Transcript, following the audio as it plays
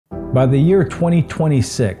By the year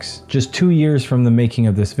 2026, just 2 years from the making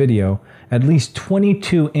of this video, at least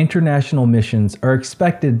 22 international missions are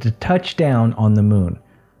expected to touch down on the moon.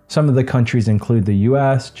 Some of the countries include the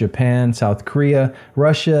US, Japan, South Korea,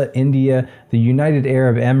 Russia, India, the United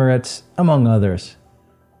Arab Emirates, among others.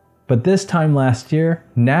 But this time last year,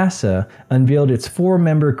 NASA unveiled its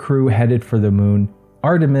 4-member crew headed for the moon,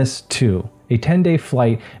 Artemis II, a 10-day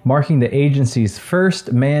flight marking the agency's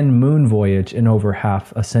first manned moon voyage in over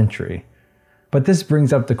half a century. But this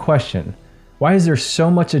brings up the question, why is there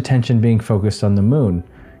so much attention being focused on the moon,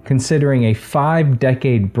 considering a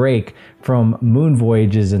 5-decade break from moon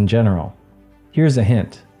voyages in general? Here's a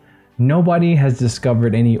hint. Nobody has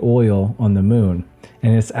discovered any oil on the moon,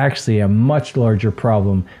 and it's actually a much larger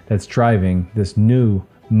problem that's driving this new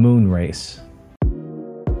moon race.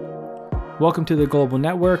 Welcome to the Global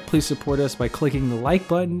Network. Please support us by clicking the like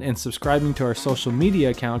button and subscribing to our social media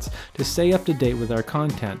accounts to stay up to date with our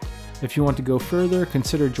content. If you want to go further,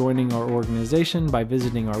 consider joining our organization by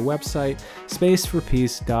visiting our website,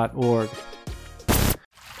 spaceforpeace.org.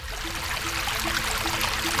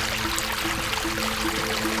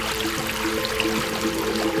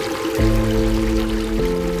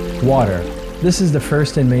 Water. This is the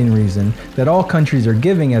first and main reason that all countries are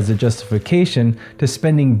giving as a justification to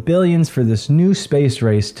spending billions for this new space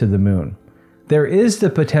race to the moon. There is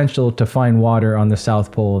the potential to find water on the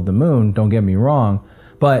south pole of the moon, don't get me wrong,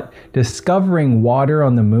 but discovering water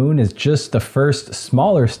on the moon is just the first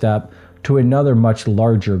smaller step to another much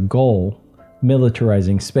larger goal,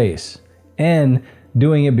 militarizing space. And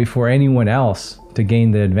doing it before anyone else to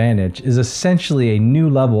gain the advantage is essentially a new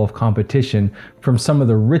level of competition from some of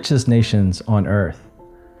the richest nations on Earth.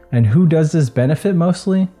 And who does this benefit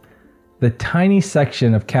mostly? The tiny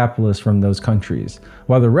section of capitalists from those countries,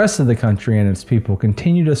 while the rest of the country and its people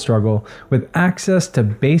continue to struggle with access to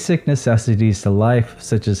basic necessities to life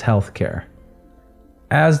such as healthcare.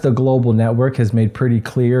 As the global network has made pretty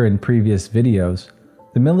clear in previous videos,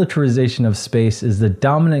 the militarization of space is the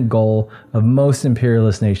dominant goal of most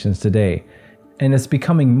imperialist nations today, and it's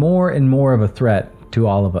becoming more and more of a threat to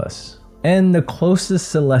all of us. And the closest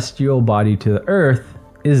celestial body to the Earth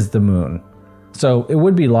is the moon. So it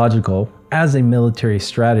would be logical, as a military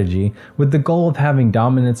strategy, with the goal of having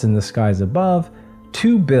dominance in the skies above,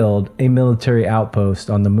 to build a military outpost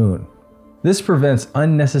on the moon. This prevents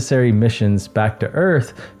unnecessary missions back to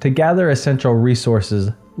Earth to gather essential resources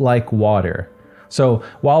like water. So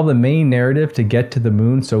while the main narrative to get to the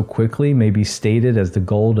moon so quickly may be stated as the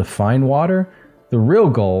goal to find water, the real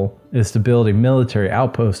goal is to build a military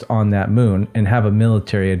outpost on that moon and have a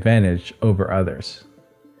military advantage over others.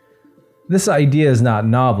 This idea is not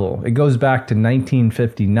novel. It goes back to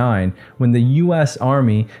 1959 when the US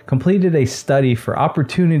Army completed a study for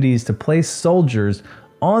opportunities to place soldiers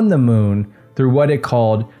on the moon through what it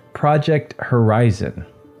called Project Horizon.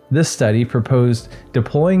 This study proposed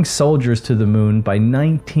deploying soldiers to the moon by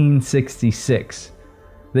 1966.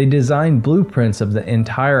 They designed blueprints of the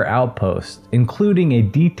entire outpost, including a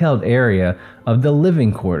detailed area of the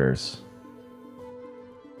living quarters.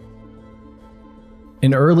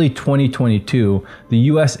 In early 2022, the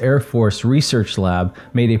US Air Force Research Lab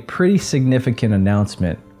made a pretty significant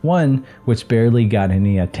announcement, one which barely got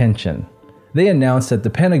any attention. They announced that the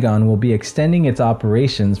Pentagon will be extending its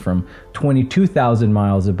operations from 22,000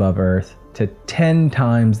 miles above Earth to 10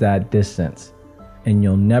 times that distance. And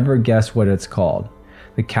you'll never guess what it's called.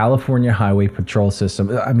 The California Highway Patrol System.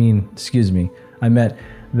 I meant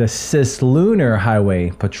the Cislunar Highway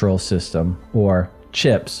Patrol System, or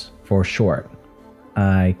CHIPS for short.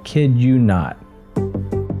 I kid you not.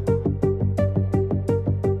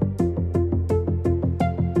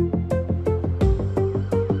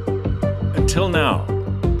 Until now,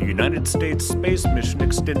 the United States space mission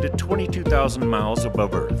extended 22,000 miles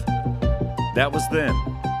above Earth. That was then.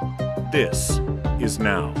 This is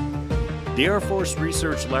now. The Air Force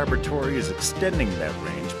Research Laboratory is extending that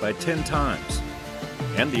range by 10 times,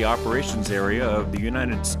 and the operations area of the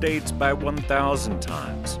United States by 1,000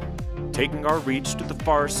 times, taking our reach to the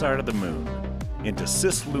far side of the moon, into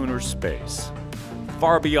cislunar space,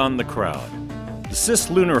 far beyond the crowd. The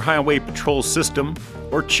Cislunar Highway Patrol System,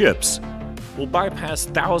 or CHIPS, will bypass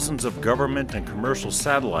thousands of government and commercial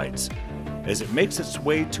satellites as it makes its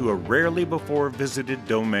way to a rarely before visited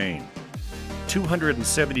domain,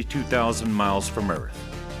 272,000 miles from Earth,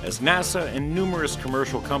 as NASA and numerous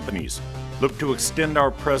commercial companies look to extend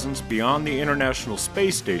our presence beyond the International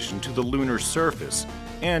Space Station to the lunar surface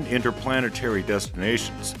and interplanetary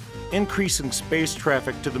destinations, increasing space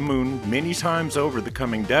traffic to the moon many times over the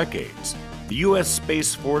coming decades. The U.S.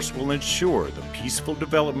 Space Force will ensure the peaceful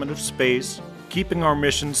development of space, keeping our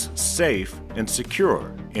missions safe and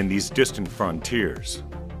secure in these distant frontiers.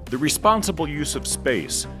 The responsible use of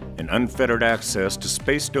space and unfettered access to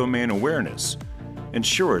space domain awareness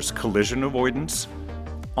ensures collision avoidance,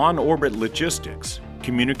 on-orbit logistics,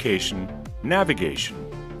 communication, navigation,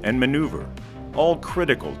 and maneuver, all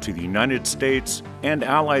critical to the United States and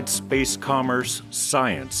allied space commerce,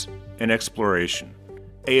 science, and exploration.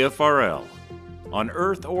 AFRL, on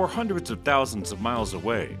Earth or hundreds of thousands of miles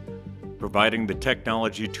away, providing the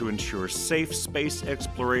technology to ensure safe space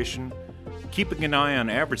exploration, keeping an eye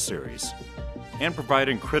on adversaries, and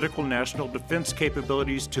providing critical national defense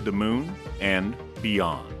capabilities to the Moon and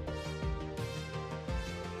beyond.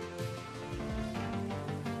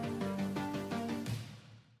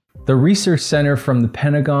 The Research Center from the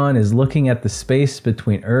Pentagon is looking at the space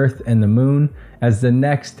between Earth and the Moon as the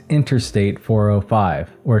next Interstate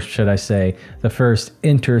 405, or should I say, the first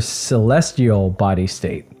intercelestial body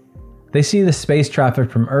state. They see the space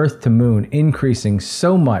traffic from Earth to Moon increasing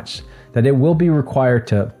so much that it will be required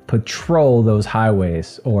to patrol those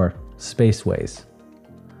highways, or spaceways.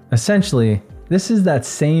 Essentially, this is that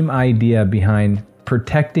same idea behind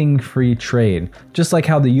protecting free trade, just like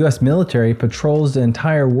how the US military patrols the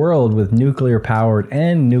entire world with nuclear-powered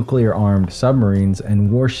and nuclear-armed submarines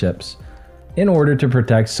and warships in order to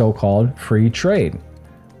protect so-called free trade.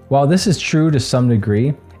 While this is true to some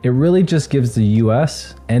degree, it really just gives the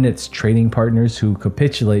US and its trading partners who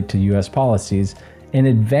capitulate to US policies an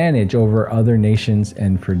advantage over other nations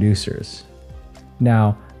and producers.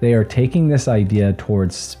 Now, they are taking this idea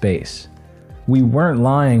towards space. We weren't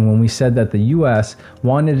lying when we said that the US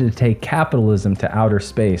wanted to take capitalism to outer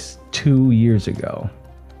space 2 years ago.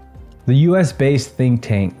 The US-based think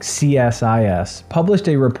tank CSIS published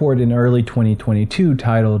a report in early 2022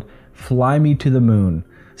 titled "Fly Me to the Moon,"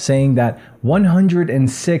 saying that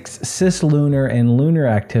 106 cislunar and lunar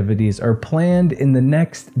activities are planned in the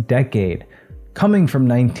next decade, coming from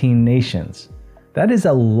 19 nations. That is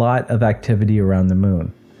a lot of activity around the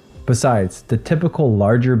moon. Besides, the typical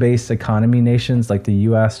larger based economy nations like the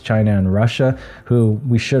US, China, and Russia, who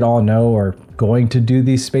we should all know are going to do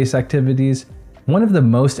these space activities, one of the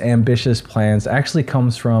most ambitious plans actually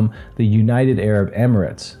comes from the United Arab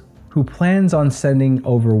Emirates, who plans on sending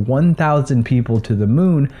over 1,000 people to the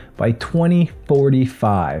moon by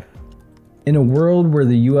 2045. In a world where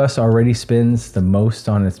the US already spends the most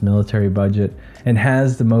on its military budget and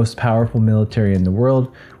has the most powerful military in the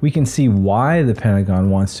world, we can see why the Pentagon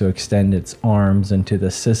wants to extend its arms into the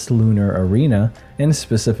cislunar arena and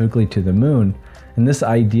specifically to the moon. And this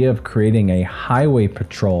idea of creating a highway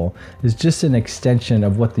patrol is just an extension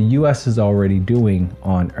of what the US is already doing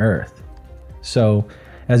on Earth. So,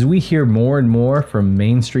 as we hear more and more from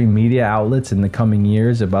mainstream media outlets in the coming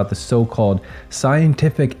years about the so-called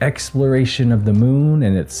scientific exploration of the moon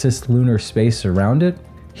and its cislunar space around it,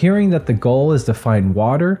 hearing that the goal is to find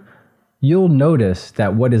water, you'll notice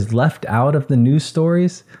that what is left out of the news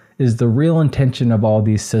stories is the real intention of all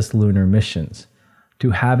these cislunar missions: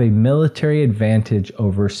 to have a military advantage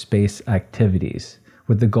over space activities,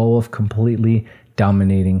 with the goal of completely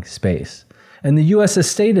dominating space. And the US has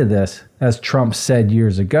stated this, as Trump said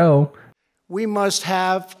years ago, "We must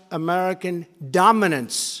have American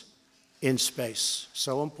dominance in space."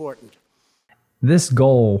 So important. This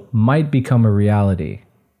goal might become a reality,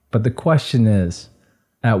 but the question is,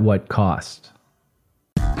 at what cost?